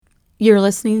You're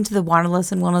listening to the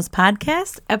Waterless and Wellness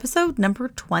Podcast, episode number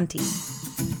 20.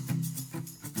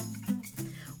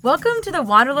 Welcome to the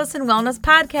Waterless and Wellness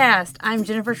Podcast. I'm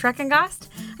Jennifer Schreckengost.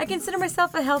 I consider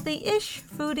myself a healthy-ish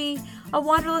foodie, a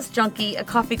waterless junkie, a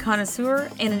coffee connoisseur,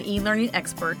 and an e-learning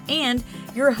expert, and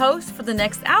your host for the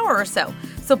next hour or so.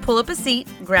 So pull up a seat,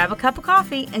 grab a cup of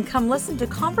coffee, and come listen to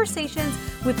conversations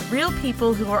with real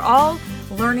people who are all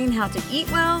learning how to eat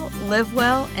well, live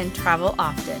well, and travel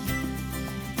often.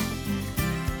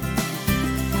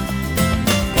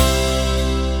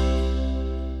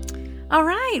 All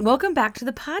right, welcome back to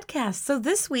the podcast. So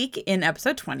this week in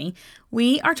episode 20,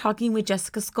 we are talking with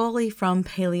Jessica Scully from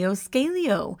Paleo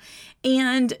Scaleo.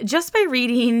 And just by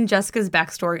reading Jessica's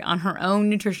backstory on her own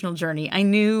nutritional journey, I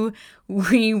knew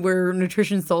we were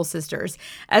nutrition soul sisters.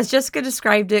 As Jessica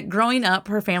described it, growing up,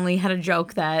 her family had a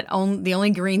joke that the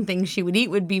only green thing she would eat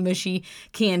would be mushy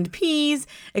canned peas,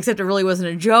 except it really wasn't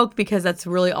a joke because that's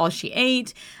really all she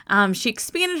ate. She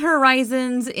expanded her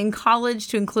horizons in college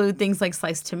to include things like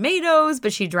sliced tomatoes,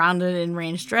 but she drowned it in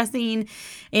ranch dressing,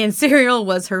 and cereal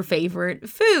was her favorite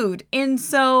food. And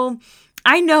so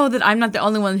I know that I'm not the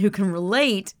only one who can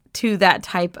relate to that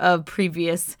type of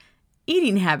previous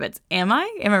eating habits. Am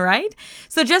I right?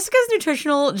 So Jessica's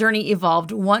nutritional journey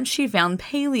evolved once she found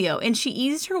paleo, and she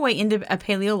eased her way into a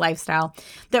paleo lifestyle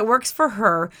that works for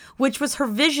her, which was her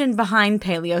vision behind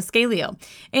Paleo Scaleo.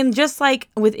 And just like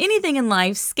with anything in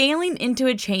life, scaling into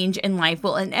a change in life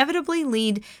will inevitably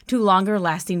lead to longer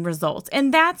lasting results.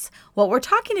 And that's what we're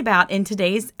talking about in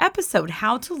today's episode,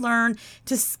 how to learn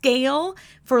to scale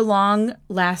for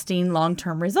long-lasting,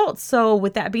 long-term results. So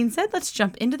with that being said, let's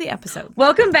jump into the episode.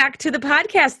 Welcome back to the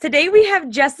podcast. Today we have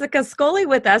Jessica Scully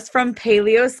with us from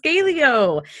Paleo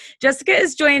Scaleo. Jessica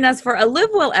is joining us for a Live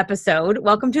Well episode.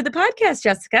 Welcome to the podcast,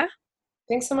 Jessica.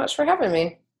 Thanks so much for having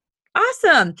me.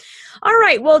 Awesome. All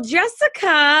right. Well,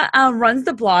 Jessica runs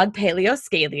the blog Paleo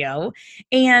Scaleo,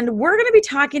 and we're going to be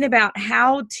talking about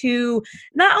how to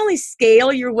not only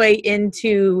scale your way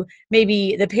into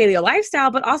maybe the paleo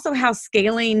lifestyle, but also how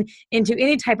scaling into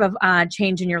any type of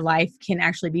change in your life can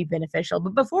actually be beneficial.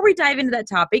 But before we dive into that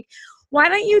topic, why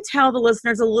don't you tell the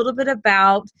listeners a little bit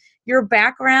about your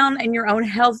background and your own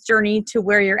health journey to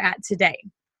where you're at today?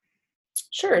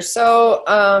 Sure. So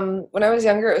when I was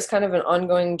younger, it was kind of an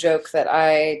ongoing joke that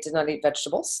I did not eat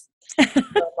vegetables. My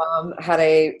mom had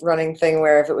a running thing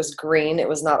where if it was green, it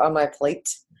was not on my plate.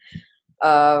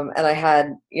 And I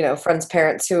had, friends'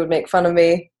 parents who would make fun of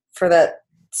me for that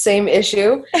same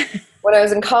issue. When I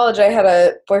was in college, I had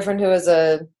a boyfriend who was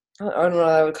I don't know what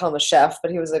I would call him a chef,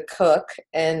 but he was a cook,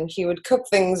 and he would cook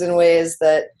things in ways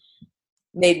that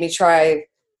made me try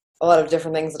a lot of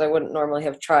different things that I wouldn't normally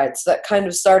have tried. So that kind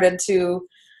of started to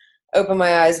open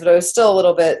my eyes, but I was still a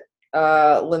little bit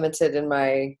limited in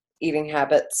my eating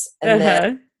habits. And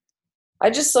then I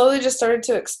just slowly just started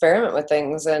to experiment with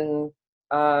things, and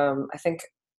I think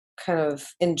kind of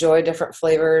enjoy different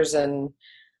flavors and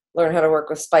learn how to work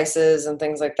with spices and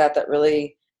things like that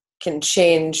really can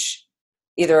change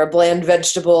either a bland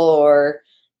vegetable or,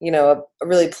 a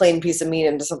really plain piece of meat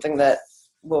into something that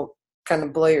will kind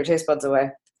of blow your taste buds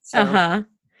away. So.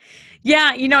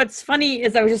 Yeah. It's funny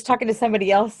is I was just talking to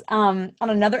somebody else on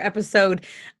another episode.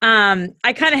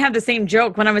 I kind of have the same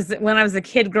joke when I was a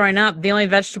kid growing up. The only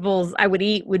vegetables I would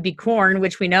eat would be corn,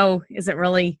 which we know isn't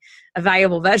really a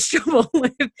valuable vegetable,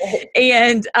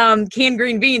 and canned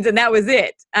green beans, and that was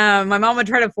it. My mom would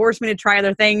try to force me to try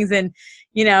other things, and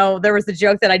there was the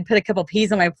joke that I'd put a couple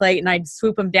peas on my plate and I'd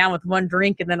swoop them down with one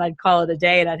drink, and then I'd call it a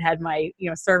day, and I'd had my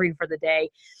serving for the day.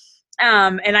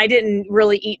 And I didn't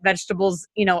really eat vegetables,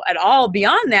 at all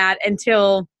beyond that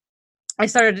until I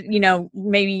started,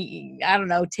 maybe,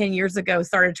 10 years ago,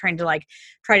 started trying to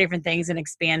try different things and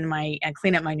expand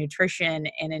clean up my nutrition.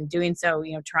 And in doing so,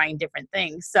 trying different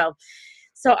things. So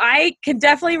I can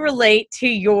definitely relate to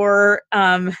your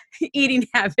eating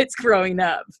habits growing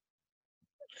up.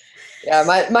 Yeah,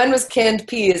 mine was canned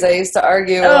peas. I used to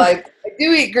argue, I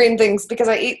do eat green things because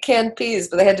I eat canned peas,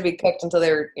 but they had to be cooked until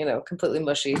they were, completely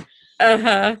mushy.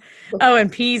 Oh,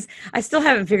 and peas. I still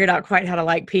haven't figured out quite how to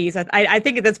like peas. I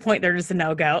think at this point they're just a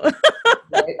no-go.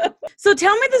 Right. So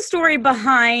tell me the story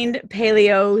behind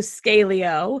Paleo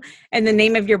Scaleo and the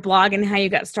name of your blog and how you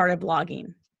got started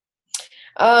blogging.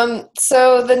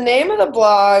 So the name of the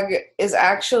blog is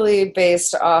actually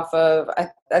based off of,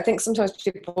 I think sometimes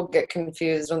people get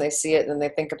confused when they see it and they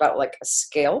think about like a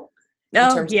scale in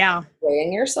terms of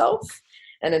weighing yourself.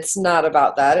 And it's not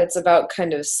about that. It's about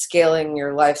kind of scaling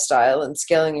your lifestyle and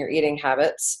scaling your eating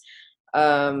habits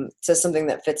to something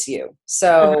that fits you.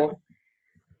 So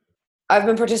I've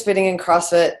been participating in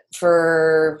CrossFit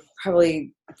for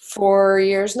probably 4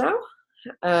 years now.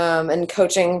 and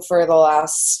coaching for the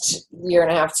last year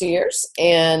and a half, 2 years.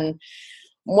 And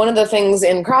one of the things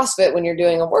in CrossFit when you're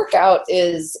doing a workout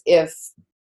is if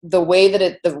the way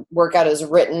that the workout is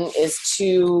written is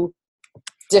too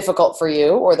difficult for you,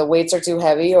 or the weights are too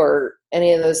heavy, or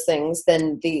any of those things,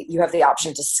 then you have the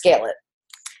option to scale it.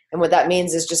 And what that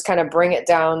means is just kind of bring it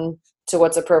down to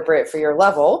what's appropriate for your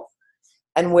level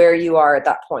and where you are at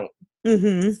that point.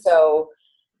 Mm-hmm. So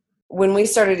when we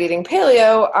started eating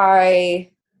paleo,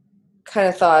 I kind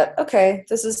of thought, okay,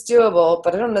 this is doable,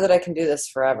 but I don't know that I can do this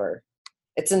forever.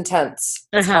 It's intense.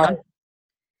 It's hard,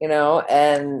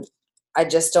 and I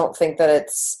just don't think that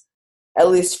it's, at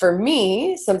least for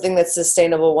me, something that's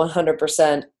sustainable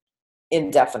 100%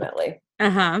 indefinitely.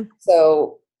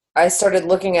 So I started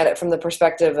looking at it from the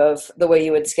perspective of the way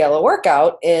you would scale a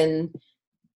workout in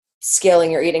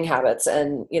scaling your eating habits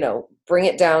and, bring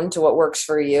it down to what works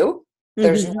for you.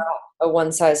 There's not a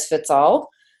one size fits all.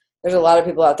 There's a lot of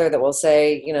people out there that will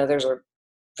say, there's a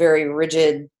very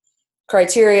rigid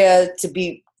criteria to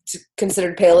be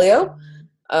considered paleo.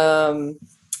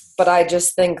 But I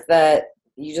just think that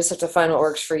you just have to find what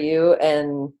works for you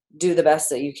and do the best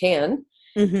that you can.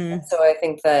 So I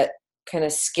think that kind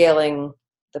of scaling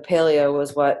the paleo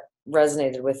was what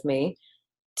resonated with me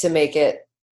to make it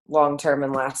long-term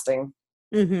and lasting.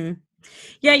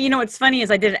 Yeah, what's funny is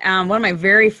I did one of my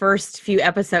very first few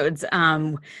episodes.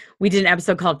 We did an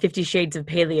episode called 50 Shades of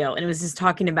Paleo, and it was just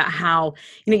talking about how,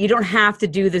 you don't have to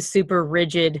do the super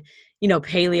rigid,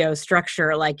 paleo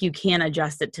structure. Like, you can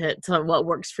adjust it to what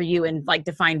works for you and like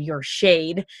define your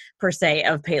shade per se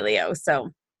of paleo.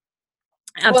 So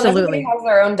absolutely. Well, everybody has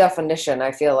their own definition.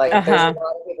 I feel like there's a lot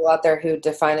of people out there who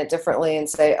define it differently and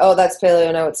say, oh, that's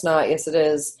paleo. No, it's not. Yes, it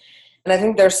is. And I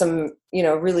think there's some,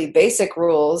 really basic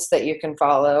rules that you can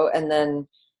follow. And then,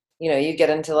 you get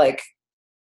into like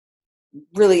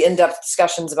really in-depth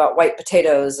discussions about white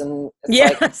potatoes, and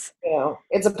it's like,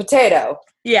 it's a potato.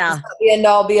 Yeah. It's not the end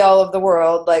all be all of the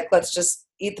world. Like, let's just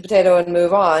eat the potato and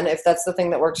move on if that's the thing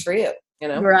that works for you,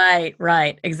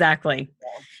 Right. Exactly.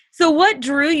 Yeah. So what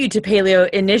drew you to paleo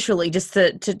initially, just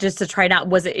to try it out?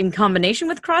 Was it in combination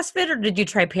with CrossFit, or did you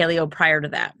try paleo prior to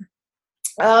that?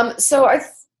 So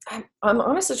I'm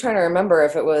honestly trying to remember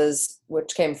if it was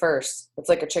which came first. It's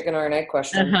like a chicken or an egg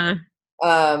question.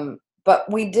 But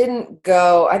I didn't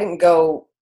go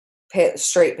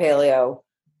straight paleo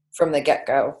from the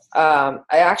get-go. I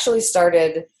actually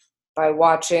started by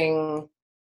watching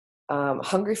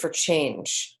Hungry for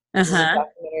Change, which is a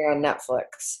documentary on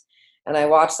Netflix. And I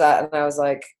watched that and I was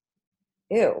like,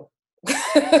 ew.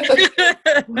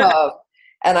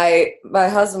 And my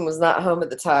husband was not home at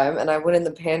the time, and I went in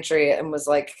the pantry and was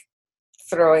like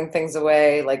throwing things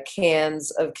away, like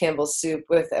cans of Campbell's soup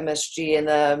with MSG in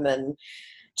them, and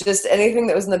just anything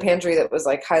that was in the pantry that was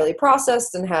like highly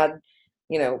processed and had,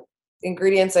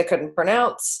 ingredients I couldn't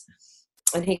pronounce.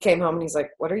 And he came home and he's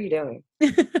like, what are you doing?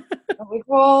 I'm like,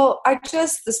 well,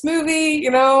 this movie,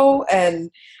 and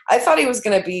I thought he was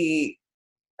going to be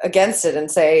against it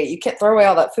and say, you can't throw away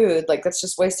all that food. Like, that's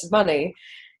just wasted money.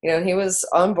 And he was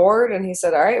on board, and he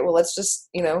said, all right, well, let's just,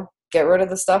 get rid of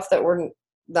the stuff that we're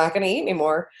not going to eat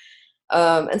anymore.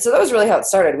 And so that was really how it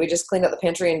started. We just cleaned out the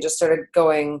pantry and just started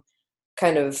going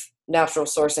kind of natural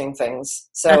sourcing things.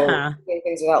 So eating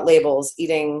things without labels,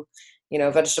 eating,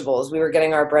 vegetables. We were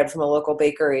getting our bread from a local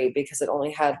bakery because it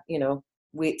only had,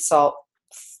 wheat, salt,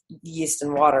 yeast,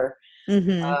 and water.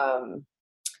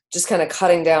 Just kind of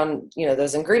cutting down,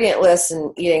 those ingredient lists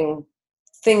and eating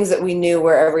things that we knew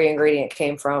where every ingredient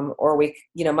came from. Or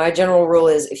my general rule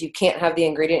is if you can't have the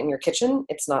ingredient in your kitchen,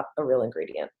 it's not a real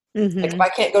ingredient. Like, if I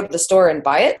can't go to the store and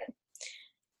buy it,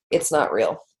 it's not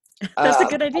real. That's a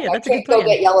good idea. That's a good plan. Go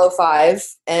get Yellow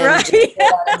 5 and just put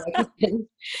that in my kitchen.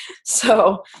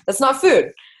 So that's not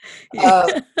food. So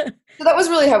that was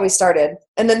really how we started.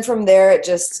 And then from there,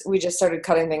 we just started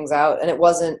cutting things out, and it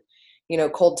wasn't,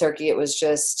 cold turkey. It was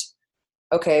just,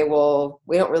 okay, well,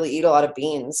 we don't really eat a lot of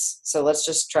beans, so let's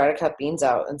just try to cut beans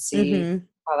out and see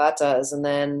how that does. And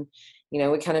then,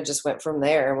 we kind of just went from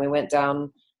there, and we went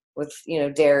down with,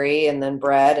 dairy and then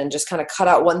bread, and just kind of cut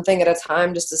out one thing at a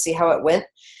time just to see how it went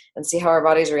and see how our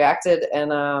bodies reacted.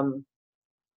 And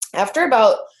after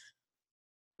about,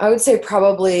 I would say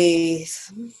probably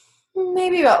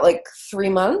maybe about like 3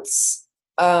 months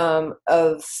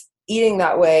of eating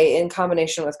that way in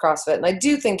combination with CrossFit. And I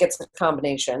do think it's a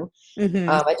combination.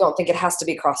 I don't think it has to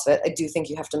be CrossFit. I do think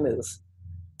you have to move.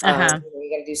 You got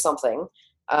to do something.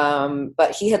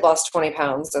 But he had lost 20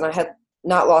 pounds, and I had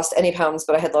not lost any pounds,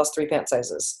 but I had lost 3 pant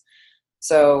sizes.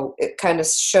 So it kind of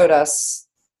showed us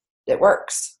it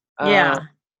works.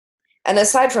 And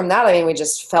aside from that, I mean, we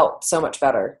just felt so much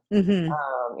better. Mm-hmm.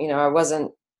 I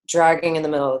wasn't dragging in the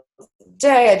middle of the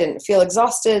day. I didn't feel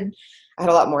exhausted. I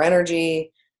had a lot more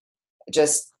energy.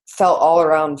 Just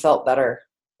felt better.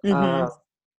 Mm-hmm.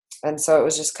 And so it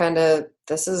was just kind of,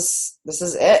 this is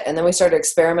it. And then we started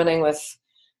experimenting with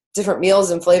different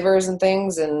meals and flavors and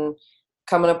things and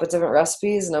coming up with different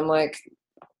recipes. And I'm like,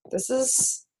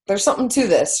 there's something to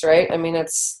this, right? I mean,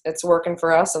 it's working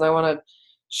for us, and I want to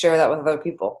share that with other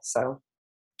people. So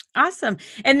Awesome.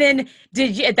 And then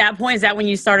did you, at that point, is that when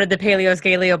you started the Paleo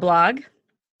Scaleo blog?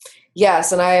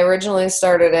 yes, and I originally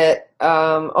started it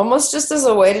almost just as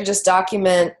a way to just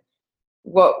document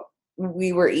what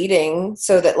we were eating,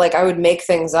 so that like I would make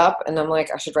things up, and I'm like,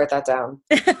 I should write that down.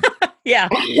 Yeah.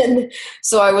 And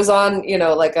so I was on,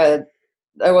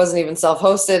 I wasn't even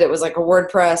self-hosted. It was like a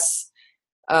WordPress.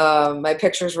 My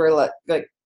pictures were like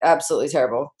absolutely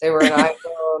terrible. They were an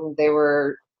iPhone. They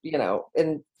were,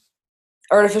 in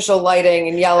artificial lighting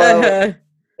and yellow. Uh-huh.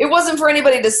 It wasn't for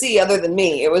anybody to see other than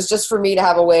me. It was just for me to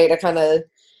have a way to kind of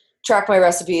track my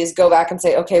recipes, go back and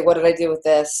say, okay, what did I do with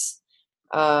this?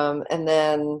 And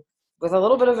then with a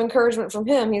little bit of encouragement from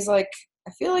him, he's like,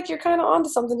 I feel like you're kind of onto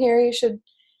something here. You should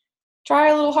try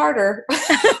a little harder.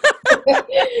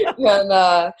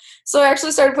 And so I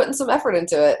actually started putting some effort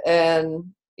into it, and,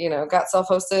 got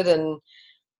self-hosted and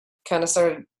kind of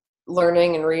started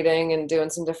learning and reading and doing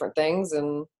some different things.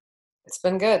 And it's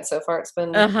been good so far. It's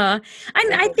been, Uh-huh.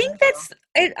 And I think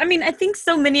I think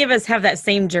so many of us have that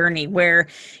same journey where,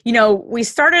 we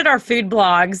started our food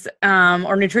blogs,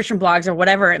 or nutrition blogs or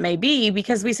whatever it may be,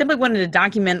 because we simply wanted to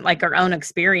document like our own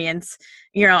experience,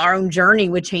 our own journey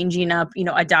with changing up,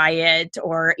 a diet,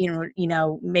 or,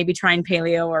 maybe trying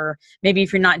paleo, or maybe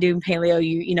if you're not doing paleo,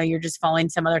 you're just following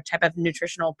some other type of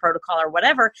nutritional protocol or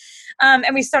whatever.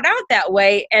 And we start out that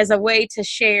way as a way to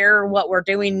share what we're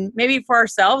doing, maybe for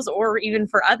ourselves or even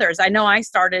for others. I know I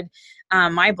started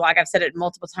my blog. I've said it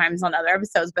multiple times on other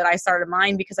episodes, but I started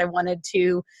mine because I wanted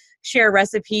to share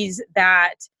recipes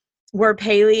that were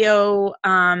paleo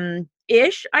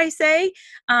ish, I say,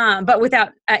 but without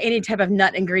any type of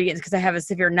nut ingredients, because I have a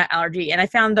severe nut allergy. And I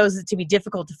found those to be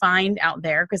difficult to find out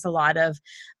there, because a lot of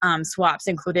swaps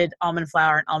included almond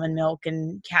flour and almond milk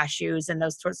and cashews and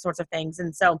those sorts of things.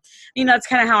 And so, that's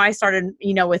kind of how I started,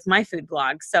 with my food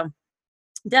blog. So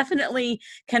definitely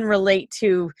can relate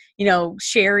to,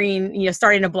 sharing,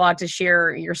 starting a blog to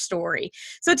share your story.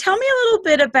 So tell me a little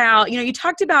bit about, you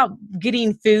talked about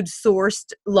getting food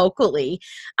sourced locally.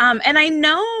 And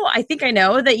I think I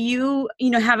know that you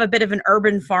have a bit of an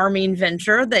urban farming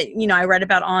venture that, I read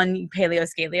about on Paleo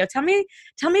Scaleo.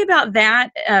 Tell me about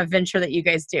that venture that you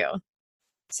guys do.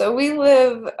 So we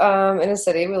live in a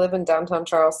city. We live in downtown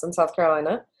Charleston, South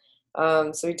Carolina.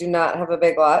 So we do not have a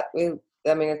big lot.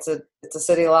 It's a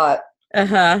city lot.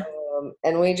 Uh-huh.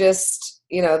 And we just,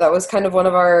 that was kind of one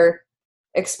of our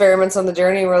experiments on the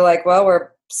journey. We're like, well, we're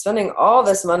spending all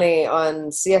this money on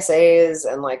CSAs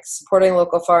and like supporting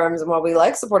local farms. And while we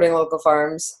like supporting local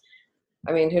farms,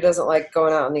 I mean, who doesn't like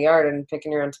going out in the yard and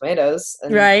picking your own tomatoes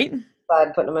and right,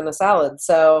 putting them in a salad?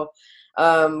 So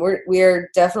we are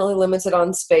definitely limited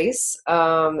on space,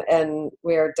 and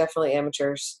we are definitely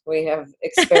amateurs. We have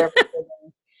experimented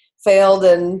and failed,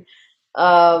 and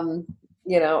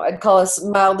I'd call us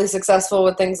mildly successful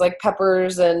with things like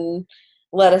peppers and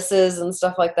lettuces and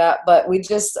stuff like that. But we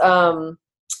just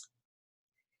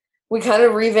we kind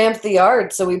of revamped the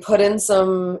yard. So we put in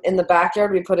in the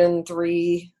backyard. We put in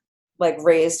 3 like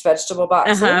raised vegetable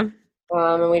boxes. uh-huh.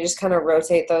 And we just kind of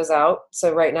rotate those out.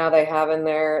 So right now they have in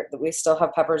there, we still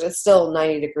have peppers. It's still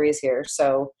 90 degrees here.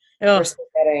 So we're still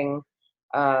getting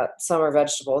summer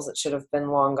vegetables that should have been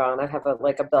long gone. I have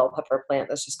a bell pepper plant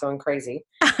that's just going crazy.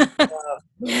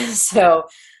 So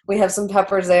we have some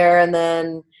peppers there, and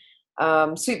then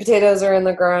sweet potatoes are in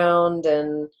the ground,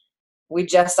 and we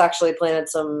just actually planted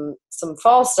some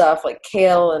fall stuff like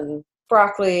kale and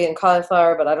broccoli and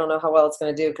cauliflower, but I don't know how well it's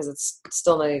going to do because it's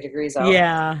still 90 degrees out.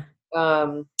 Yeah.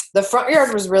 The front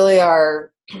yard was really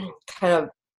our kind of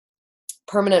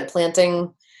permanent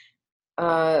planting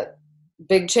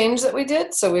big change that we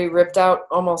did. So we ripped out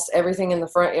almost everything in the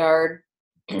front yard.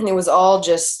 It was all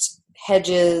just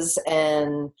hedges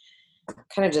and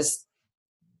kind of just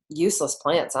useless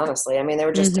plants, honestly. I mean, they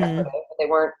were just decorative, but they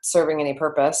weren't serving any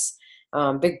purpose.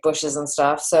 Big bushes and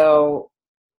stuff. So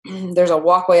there's a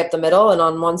walkway up the middle, and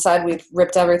on one side we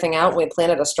ripped everything out and we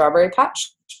planted a strawberry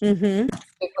patch. Mm-hmm.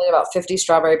 We planted about 50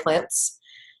 strawberry plants.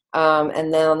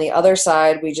 And then on the other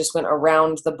side, we just went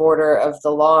around the border of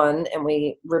the lawn, and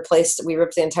we ripped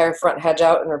the entire front hedge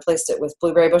out and replaced it with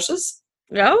blueberry bushes.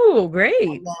 Oh, And great.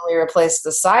 then we replaced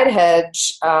the side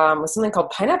hedge with something called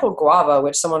pineapple guava,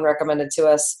 which someone recommended to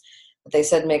us. That they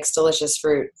said makes delicious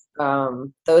fruit.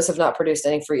 Those have not produced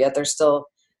any fruit yet. They're still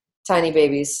tiny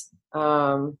babies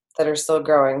that are still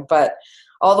growing. But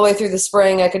all the way through the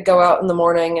spring, I could go out in the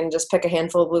morning and just pick a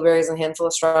handful of blueberries and a handful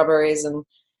of strawberries and,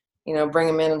 bring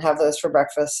them in and have those for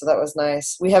breakfast. So that was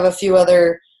nice. We have a few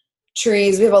other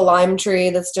trees. We have a lime tree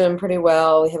that's doing pretty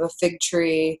well. We have a fig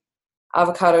tree.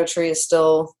 Avocado trees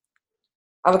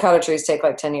take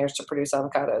like 10 years to produce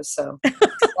avocados. So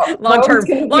that one's going to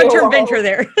be Long a term while. venture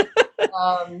there.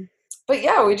 But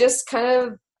yeah, we just kind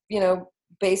of,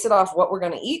 base it off what we're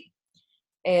going to eat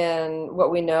and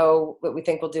what we know, what we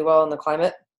think will do well in the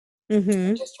climate.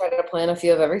 Mm-hmm. Just try to plant a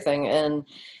few of everything. And,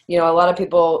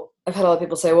 I've had a lot of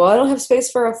people say, well, I don't have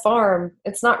space for a farm.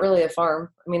 It's not really a farm.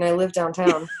 I mean, I live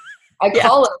downtown. I Yeah.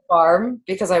 call it a farm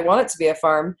because I want it to be a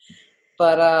farm,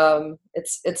 but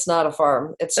it's not a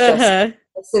farm. It's just Uh-huh.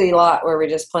 a city lot where we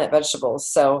just plant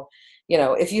vegetables. So,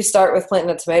 if you start with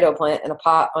planting a tomato plant in a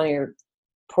pot on your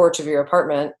porch of your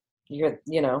apartment, that's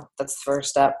the first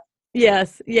step.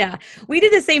 Yes. Yeah. We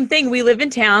did the same thing. We live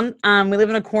in town. We live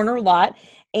in a corner lot,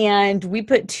 and we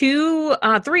put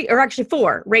three, or actually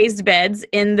four raised beds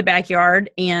in the backyard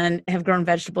and have grown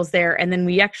vegetables there. And then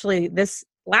we actually, this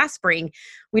last spring,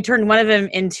 we turned one of them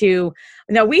into,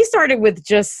 now we started with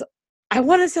just, I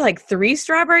want to say like 3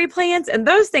 strawberry plants, and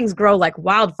those things grow like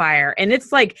wildfire. And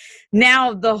it's like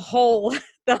now the whole,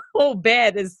 the whole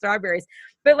bed is strawberries.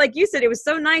 But like you said, it was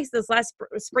so nice this last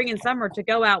spring and summer to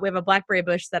go out. We have a blackberry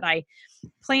bush that I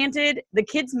planted. The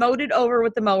kids mowed it over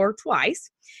with the mower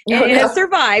twice, and Oh, it has no.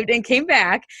 survived and came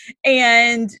back.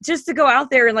 And just to go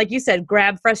out there and, like you said,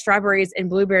 grab fresh strawberries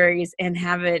and blueberries and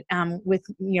have it with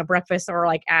breakfast or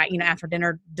like after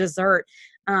dinner dessert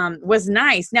was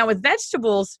nice. Now with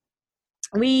vegetables,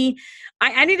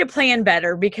 I need to plan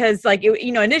better because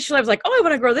initially I was like, oh, I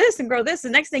want to grow this and grow this. The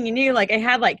next thing you knew, like I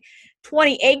had like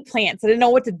 20 eggplants. I didn't know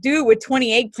what to do with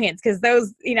 20 eggplants because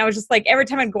those, I was just like, every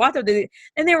time I'd go out there,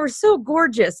 and they were so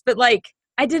gorgeous, but like,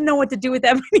 I didn't know what to do with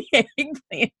that many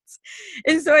eggplants.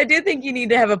 And so I do think you need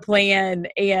to have a plan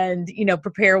and,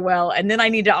 prepare well. And then I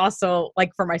need to also,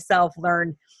 like for myself,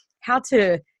 learn how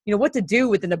to, what to do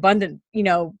with an abundant,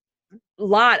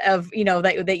 lot of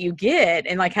that you get,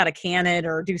 and like how to can it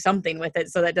or do something with it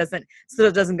so it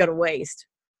doesn't go to waste.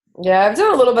 Yeah, I've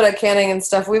done a little bit of canning and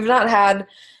stuff. We've not had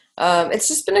it's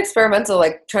just been experimental,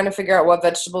 like trying to figure out what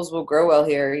vegetables will grow well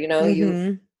here.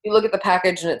 Mm-hmm. You look at the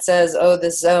package and it says, oh,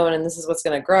 this zone and this is what's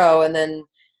going to grow, and then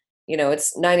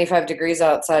it's 95 degrees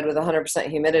outside with 100%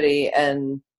 humidity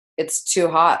and it's too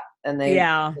hot and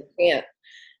Yeah. they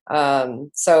can't.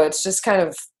 So it's just kind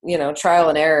of, trial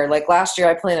and error. Like last year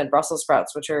I planted Brussels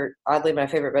sprouts, which are oddly my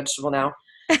favorite vegetable now,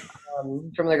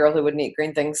 from the girl who wouldn't eat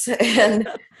green things. And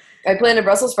I planted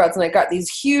Brussels sprouts and I got these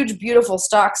huge, beautiful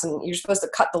stalks, and you're supposed to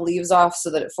cut the leaves off so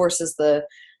that it forces the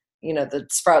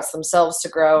sprouts themselves to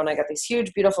grow. And I got these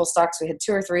huge, beautiful stalks. We had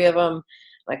 2 or 3 of them.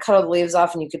 And I cut all the leaves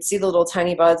off and you could see the little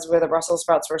tiny buds where the Brussels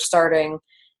sprouts were starting.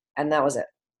 And that was it.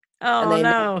 And Oh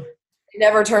no. they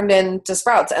never turned into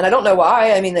sprouts. And I don't know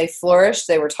why. I mean, they flourished.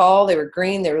 They were tall. They were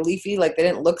green. They were leafy. Like they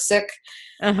didn't look sick.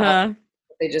 Uh-huh.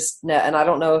 They just, and I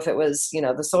don't know if it was,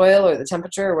 the soil or the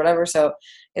temperature or whatever. So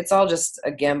it's all just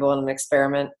a gamble and an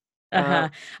experiment. Uh-huh.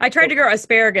 I tried to grow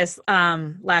asparagus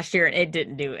last year and it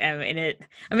didn't do.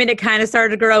 It kind of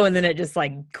started to grow and then it just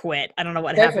like quit. I don't know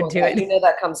what happened to it.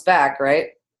 That comes back, right?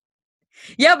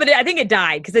 Yeah, but I think it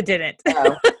died because it didn't.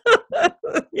 Oh.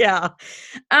 Yeah.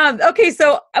 Okay,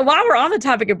 so while we're on the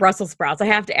topic of Brussels sprouts, I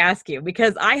have to ask you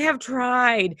because I have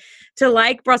tried to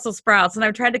like Brussels sprouts and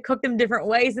I've tried to cook them different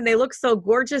ways and they look so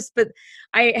gorgeous, but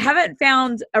I haven't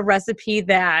found a recipe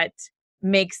that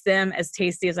makes them as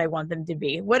tasty as I want them to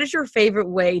be. What is your favorite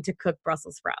way to cook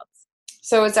Brussels sprouts?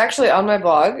 So it's actually on my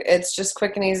blog. It's just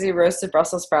quick and easy roasted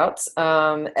Brussels sprouts.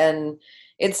 And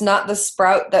it's not the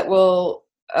sprout that will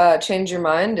change your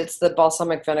mind. It's the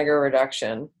balsamic vinegar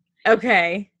reduction.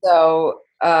 Okay. So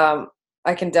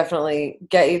I can definitely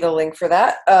get you the link for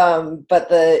that.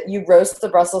 But you roast the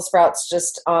Brussels sprouts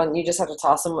you just have to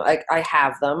toss them. I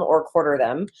have them or quarter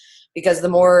them because the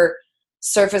more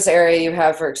surface area you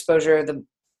have for exposure, the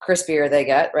crispier they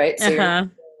get, right? So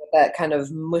you're that kind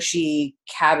of mushy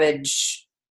cabbage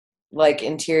like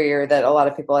interior that a lot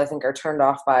of people I think are turned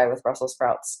off by with Brussels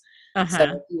sprouts. So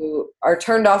if you are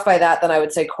turned off by that, then I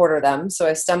would say quarter them. So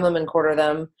I stem them and quarter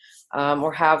them,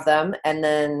 or halve them, and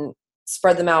then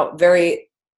spread them out very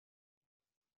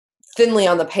thinly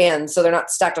on the pan so they're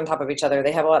not stacked on top of each other.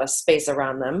 They have a lot of space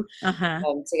around them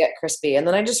to get crispy. And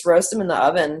then I just roast them in the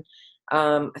oven.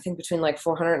 I think between like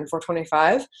 400 and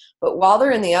 425. But while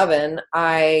they're in the oven,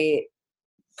 I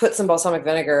put some balsamic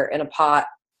vinegar in a pot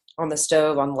on the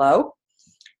stove on low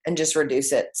and just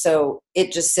reduce it. So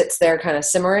it just sits there kind of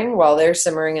simmering while they're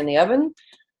simmering in the oven.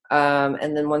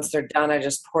 And then once they're done, I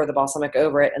just pour the balsamic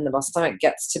over it, and the balsamic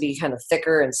gets to be kind of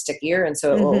thicker and stickier, and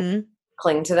so it will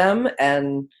cling to them.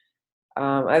 And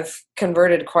I've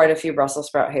converted quite a few Brussels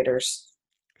sprout haters.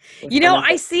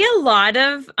 I see a lot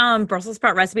of Brussels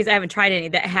sprout recipes. I haven't tried any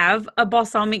that have a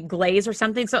balsamic glaze or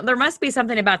something. So there must be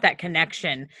something about that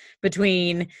connection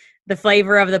between the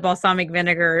flavor of the balsamic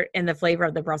vinegar and the flavor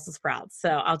of the Brussels sprouts. So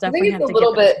I'll definitely have to get a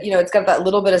little bit, it's got that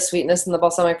little bit of sweetness in the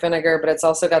balsamic vinegar, but it's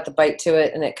also got the bite to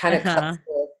it, and it kind of cuts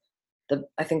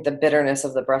I think the bitterness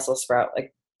of the Brussels sprout.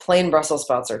 Like plain Brussels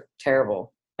sprouts are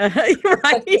terrible. Right.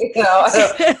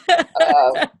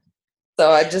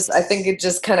 So I think it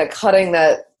just kind of cutting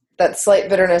that slight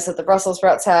bitterness that the Brussels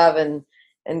sprouts have and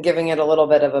giving it a little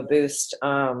bit of a boost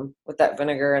with that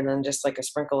vinegar, and then just like a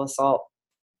sprinkle of salt.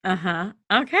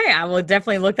 Okay. I will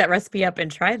definitely look that recipe up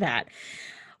and try that.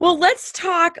 Well, let's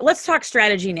talk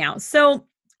strategy now. So,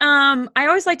 I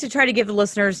always like to try to give the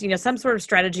listeners, some sort of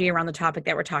strategy around the topic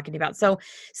that we're talking about. So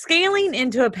scaling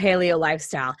into a paleo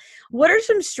lifestyle, what are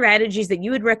some strategies that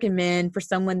you would recommend for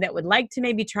someone that would like to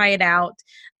maybe try it out?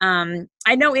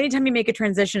 I know anytime you make a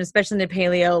transition, especially into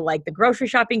paleo, like the grocery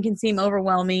shopping can seem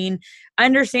overwhelming.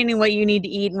 Understanding what you need to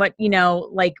eat and what,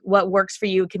 what works for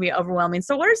you can be overwhelming.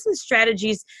 So what are some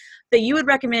strategies that you would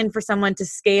recommend for someone to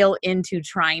scale into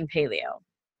trying paleo?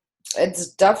 It's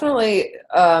definitely,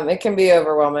 it can be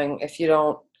overwhelming if you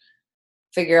don't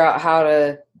figure out how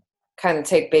to kind of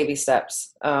take baby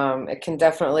steps. It can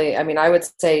definitely, I would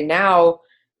say now,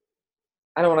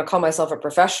 I don't want to call myself a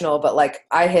professional, but like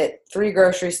I hit 3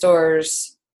 grocery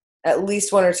stores, at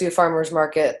least 1 or 2 farmers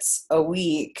markets a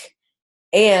week.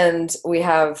 And we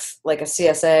have like a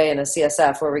CSA and a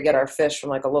CSF where we get our fish from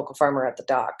like a local farmer at the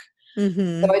dock. So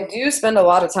I do spend a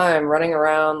lot of time running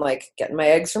around, like getting my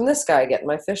eggs from this guy, getting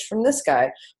my fish from this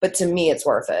guy. But to me, it's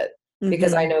worth it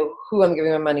because I know who I'm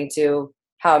giving my money to,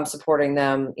 how I'm supporting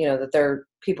them, that they're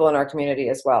people in our community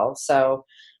as well. So,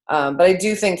 but I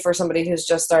do think for somebody who's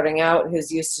just starting out,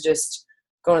 who's used to just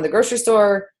going to the grocery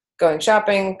store, going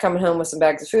shopping, coming home with some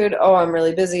bags of food. Oh, I'm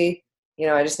really busy.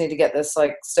 I just need to get this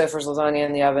like Stouffer's lasagna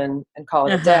in the oven and call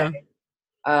it a day.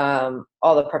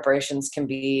 All the preparations can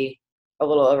be a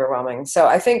little overwhelming. So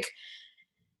I think,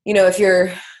 if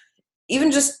you're even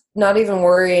just not even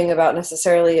worrying about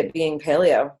necessarily it being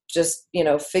paleo, just,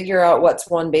 figure out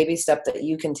what's one baby step that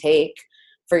you can take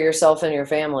for yourself and your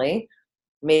family.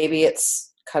 Maybe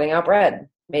it's cutting out bread.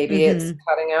 Maybe it's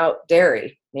cutting out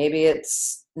dairy. Maybe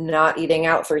it's not eating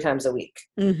out 3 times a week.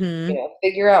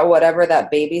 Figure out whatever that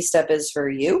baby step is for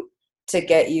you to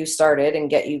get you started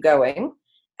and get you going.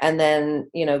 And then,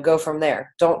 go from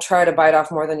there. Don't try to bite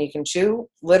off more than you can chew,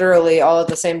 literally all at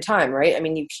the same time, right?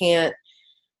 You can't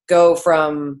go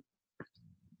from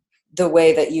the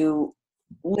way that you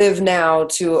live now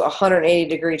to a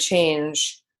 180-degree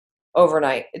change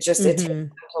overnight. It takes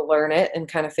time to learn it and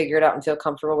kind of figure it out and feel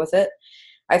comfortable with it.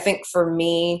 I think for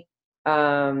me,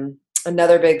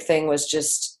 another big thing was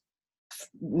just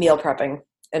meal prepping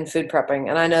and food prepping.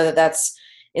 And I know that that's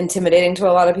intimidating to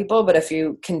a lot of people, but if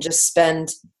you can just spend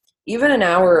even an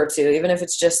hour or 2, even if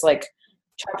it's just like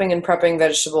chopping and prepping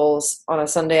vegetables on a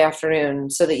Sunday afternoon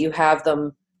so that you have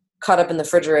them cut up in the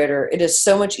refrigerator, it is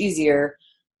so much easier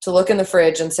to look in the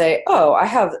fridge and say, oh, I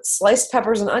have sliced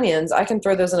peppers and onions. I can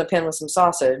throw those in a pan with some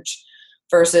sausage,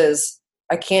 versus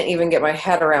I can't even get my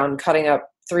head around cutting up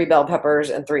 3 bell peppers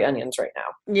and 3 onions right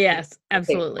now. Yes,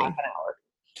 absolutely. Half an hour.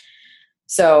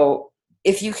 So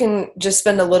if you can just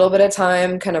spend a little bit of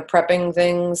time kind of prepping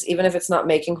things, even if it's not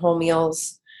making whole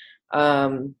meals.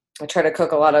 I try to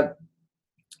cook a lot of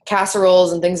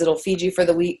casseroles and things that'll feed you for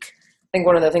the week. I think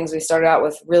one of the things we started out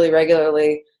with really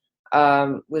regularly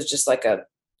was just like a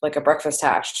breakfast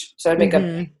hash. So I'd make a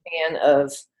big pan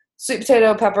of sweet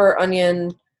potato, pepper,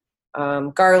 onion,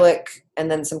 garlic, and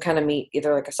then some kind of meat,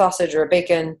 either like a sausage or a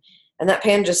bacon. And that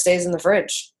pan just stays in the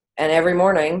fridge. And every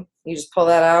morning you just pull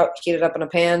that out, heat it up in a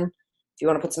pan. If you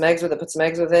want to put some eggs with it, put some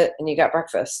eggs with it, and you got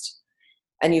breakfast.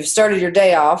 And you've started your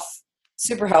day off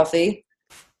super healthy.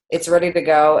 It's ready to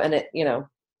go, and it,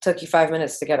 took you 5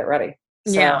 minutes to get it ready.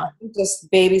 So just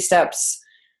baby steps,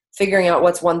 figuring out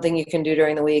what's one thing you can do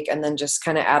during the week, and then just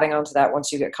kind of adding on to that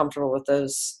once you get comfortable with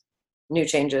those new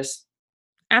changes.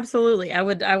 Absolutely. I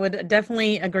would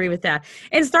definitely agree with that.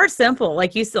 And start simple.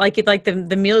 Like you said, like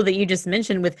the meal that you just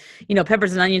mentioned with,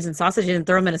 peppers and onions and sausages and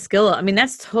throw them in a skillet.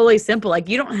 That's totally simple. Like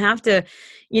you don't have to,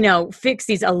 fix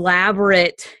these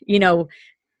elaborate,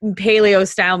 paleo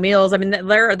style meals. I mean,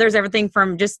 there's everything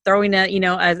from just throwing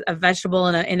a vegetable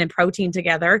and a protein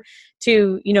together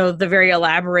to, the very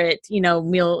elaborate,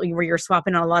 meal where you're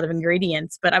swapping out a lot of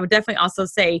ingredients. But I would definitely also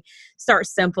say start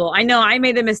simple. I know I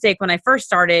made the mistake when I first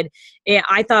started.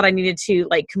 I thought I needed to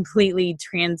like completely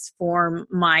transform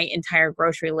my entire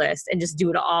grocery list and just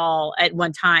do it all at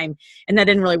one time. And that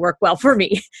didn't really work well for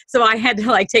me. So I had to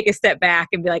like take a step back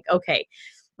and be like, okay,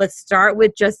 let's start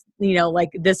with just, like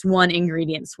this one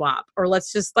ingredient swap, or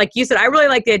let's just, like you said, I really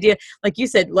like the idea. Like you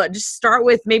said, let's just start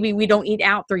with maybe we don't eat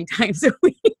out 3 times a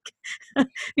week.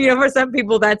 For some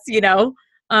people that's,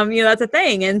 that's a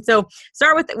thing. And so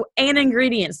start with an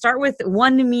ingredient, start with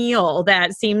one meal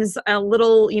that seems a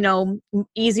little,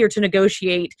 easier to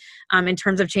negotiate, in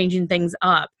terms of changing things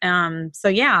up. So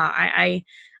yeah,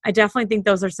 I definitely think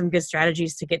those are some good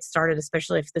strategies to get started,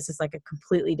 especially if this is like a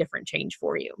completely different change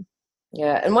for you.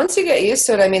 Yeah. And once you get used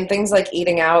to it, I mean, things like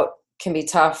eating out can be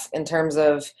tough in terms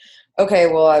of, okay,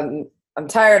 well, I'm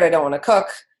tired. I don't want to cook.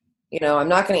 I'm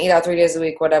not going to eat out 3 days a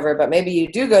week, whatever. But maybe you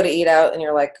do go to eat out and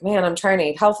you're like, man, I'm trying to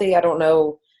eat healthy. I don't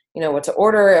know, what to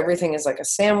order. Everything is like a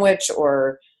sandwich,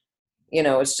 or,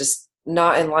 it's just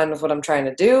not in line with what I'm trying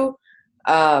to do.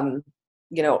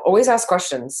 Always ask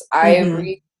questions. I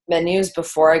read menus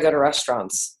before I go to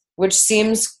restaurants, which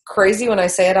seems crazy when I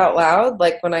say it out loud.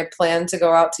 Like when I plan to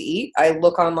go out to eat, I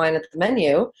look online at the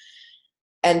menu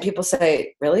and people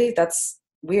say, really? That's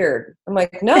weird. I'm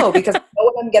like, no, because I know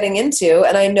what I'm getting into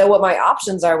and I know what my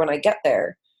options are when I get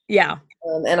there. Yeah.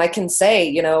 And I can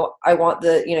say, I want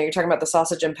you're talking about the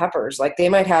sausage and peppers. Like they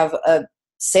might have a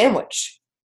sandwich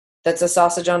that's a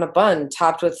sausage on a bun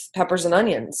topped with peppers and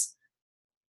onions.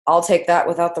 I'll take that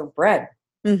without the bread,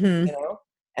 and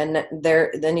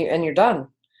then you're done.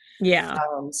 Yeah.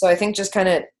 So I think just kind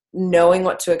of knowing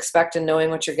what to expect and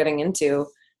knowing what you're getting into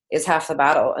is half the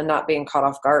battle, and not being caught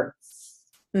off guard.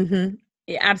 Mm-hmm.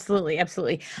 Yeah, absolutely.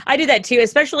 Absolutely. I do that too,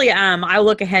 especially, I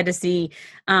look ahead to see,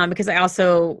 because I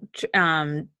also,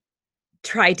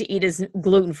 try to eat as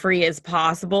gluten-free as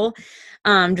possible,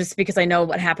 just because I know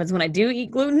what happens when I do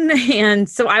eat gluten. And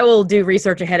so I will do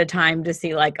research ahead of time to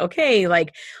see like, okay,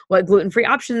 like what gluten-free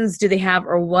options do they have,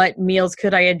 or what meals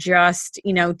could I adjust,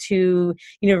 to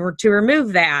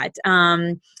remove that.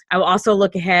 I will also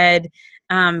look ahead,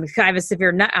 because I have a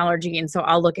severe nut allergy. And so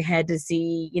I'll look ahead to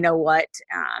see, what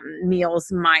meals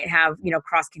might have,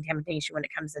 cross-contamination when it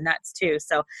comes to nuts too.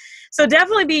 So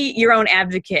definitely be your own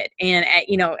advocate, and,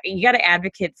 you got to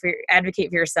advocate for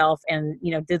yourself, and,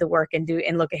 do the work and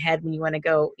look ahead when you want to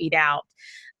go eat out.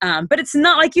 But it's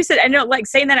not like you said, I know, like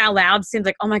saying that out loud seems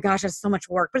like, oh my gosh, that's so much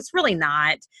work, but it's really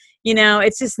not,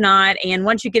 it's just not. And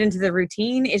once you get into the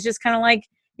routine, it's just kind of like,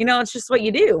 it's just what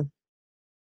you do.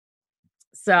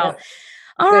 So, Yeah.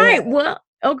 All right. Well,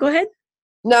 go ahead.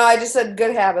 No, I just said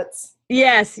good habits.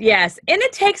 Yes. And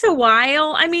it takes a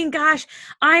while. I mean, gosh,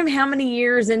 I'm how many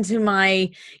years into my,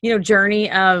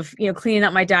 journey of, cleaning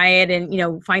up my diet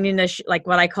and, finding like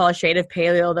what I call a shade of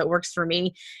paleo that works for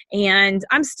me. And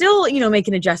I'm still,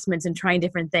 making adjustments and trying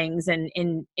different things.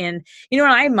 And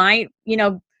I might,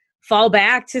 fall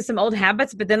back to some old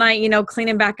habits, but then I, clean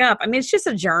them back up. I mean, it's just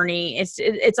a journey.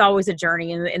 It's always a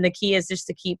journey. And the key is just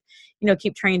to keep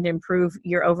trying to improve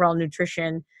your overall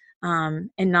nutrition, and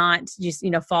not just,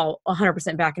 fall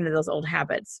 100% back into those old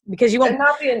habits, because you won't.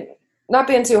 And not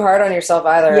being too hard on yourself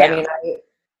either. Yeah. I mean,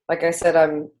 like I said,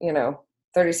 I'm,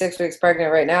 36 weeks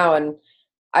pregnant right now. And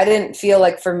I didn't feel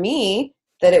like for me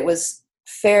that it was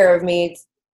fair of me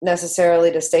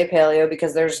necessarily to stay paleo,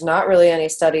 because there's not really any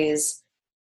studies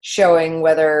showing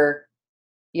whether,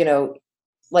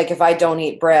 like if I don't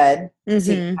eat bread, to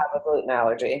have a gluten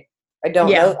allergy. I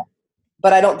don't know that.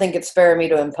 But I don't think it's fair of me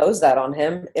to impose that on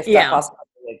him if that possibility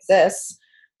exists,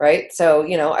 right? So,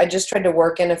 I just tried to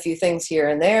work in a few things here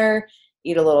and there,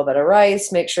 eat a little bit of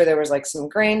rice, make sure there was like some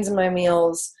grains in my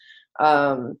meals,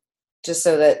 just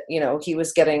so that, he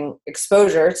was getting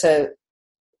exposure to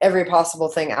every possible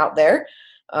thing out there,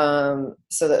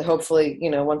 so that hopefully,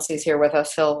 once he's here with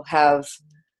us, he'll have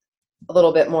a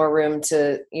little bit more room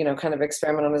to, kind of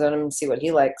experiment on his own and see what he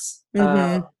likes.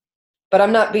 But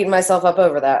I'm not beating myself up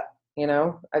over that.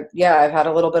 I've had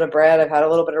a little bit of bread. I've had a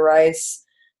little bit of rice.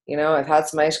 I've had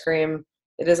some ice cream.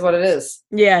 It is what it is.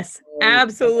 Yes,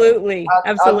 absolutely.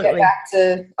 Absolutely.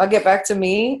 I'll get back to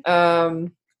me,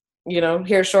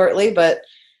 here shortly. But,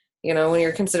 when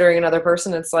you're considering another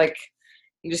person, it's like,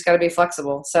 you just got to be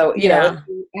flexible. So, if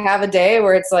you have a day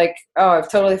where it's like, oh,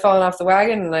 I've totally fallen off the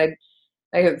wagon and I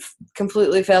have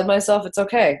completely failed myself, it's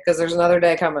okay, because there's another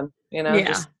day coming,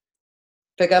 just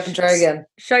pick up and try again.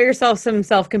 Show yourself some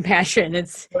self-compassion.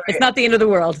 It's Right. not the end of the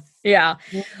world. Yeah.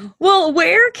 Well,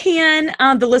 where can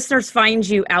the listeners find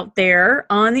you out there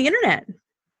on the internet?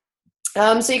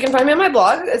 So you can find me on my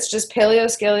blog. It's just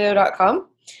paleoscalio.com.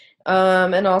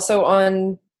 And also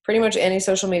on pretty much any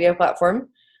social media platform.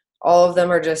 All of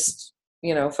them are just,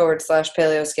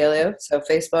 /paleoscalio. So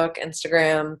Facebook,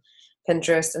 Instagram,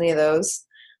 Pinterest, any of those.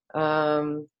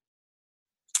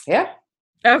 Yeah.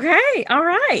 Okay. All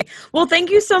right. Well,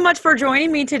 thank you so much for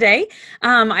joining me today.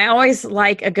 I always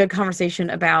like a good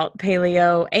conversation about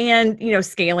paleo and,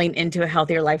 scaling into a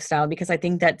healthier lifestyle, because I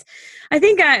think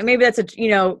maybe that's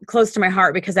close to my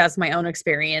heart, because that's my own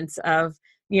experience of,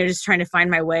 just trying to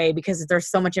find my way, because there's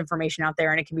so much information out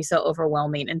there and it can be so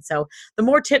overwhelming. And so the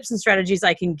more tips and strategies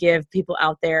I can give people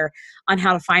out there on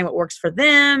how to find what works for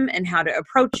them and how to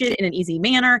approach it in an easy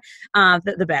manner,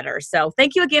 the better. So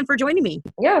thank you again for joining me.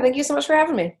 Yeah. Thank you so much for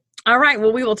having me. All right.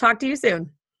 Well, we will talk to you soon.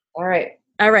 All right.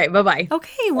 All right. Bye-bye.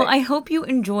 Okay. Well, Bye. I hope you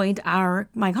enjoyed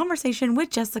my conversation with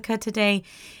Jessica today.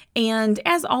 And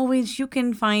as always, you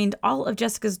can find all of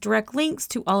Jessica's direct links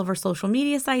to all of her social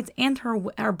media sites and her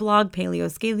blog, Paleo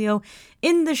Scalio,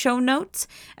 in the show notes,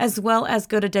 as well as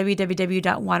go to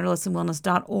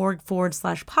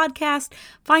www.wanderlessandwellness.org/podcast,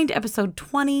 find episode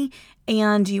 20,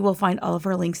 and you will find all of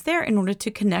her links there in order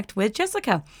to connect with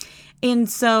Jessica. And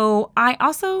so I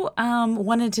also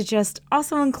wanted to just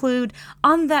also include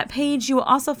on that page, you will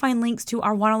also find links to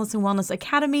our Wanderlust and Wellness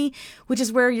Academy, which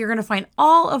is where you're going to find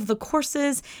all of the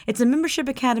courses. It's a membership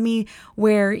academy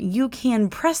where you can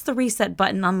press the reset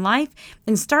button on life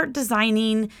and start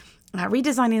redesigning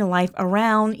a life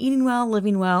around eating well,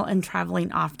 living well, and traveling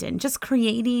often. Just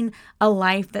creating a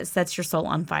life that sets your soul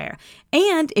on fire.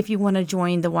 And if you want to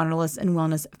join the Wanderlust and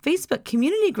Wellness Facebook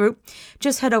community group,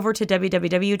 just head over to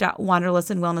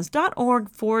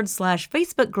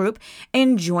www.wanderlustandwellness.org/Facebook group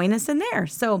and join us in there.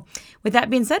 So with that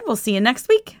being said, we'll see you next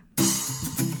week.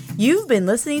 You've been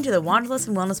listening to the Wanderlust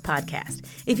and Wellness Podcast.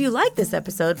 If you like this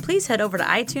episode, please head over to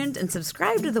iTunes and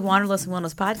subscribe to the Wanderlust and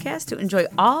Wellness Podcast to enjoy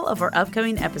all of our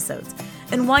upcoming episodes.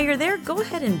 And while you're there, go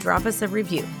ahead and drop us a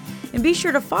review. And be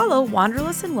sure to follow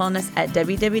Wanderlust and Wellness at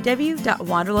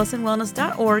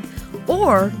www.wanderlustandwellness.org,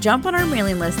 or jump on our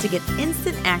mailing list to get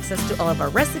instant access to all of our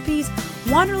recipes,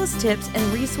 Wanderlust tips,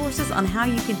 and resources on how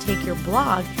you can take your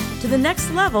blog to the next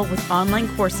level with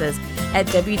online courses at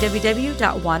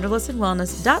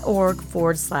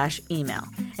www.wanderlustandwellness.org/email.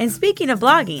 And speaking of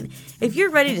blogging, if you're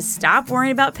ready to stop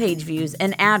worrying about page views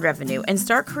and ad revenue and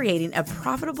start creating a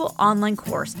profitable online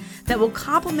course that will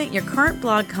complement your current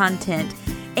blog content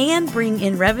and bring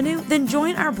in revenue, then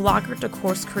join our Blogger to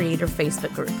Course Creator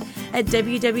Facebook group at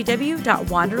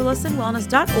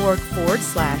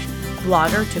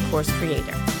www.wanderlustandwellness.org/blogger to course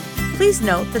creator. Please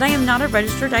note that I am not a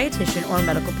registered dietitian or a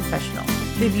medical professional.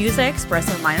 The views I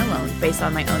express are mine alone, based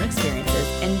on my own experiences,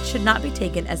 and should not be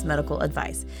taken as medical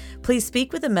advice. Please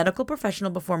speak with a medical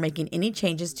professional before making any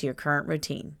changes to your current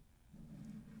routine.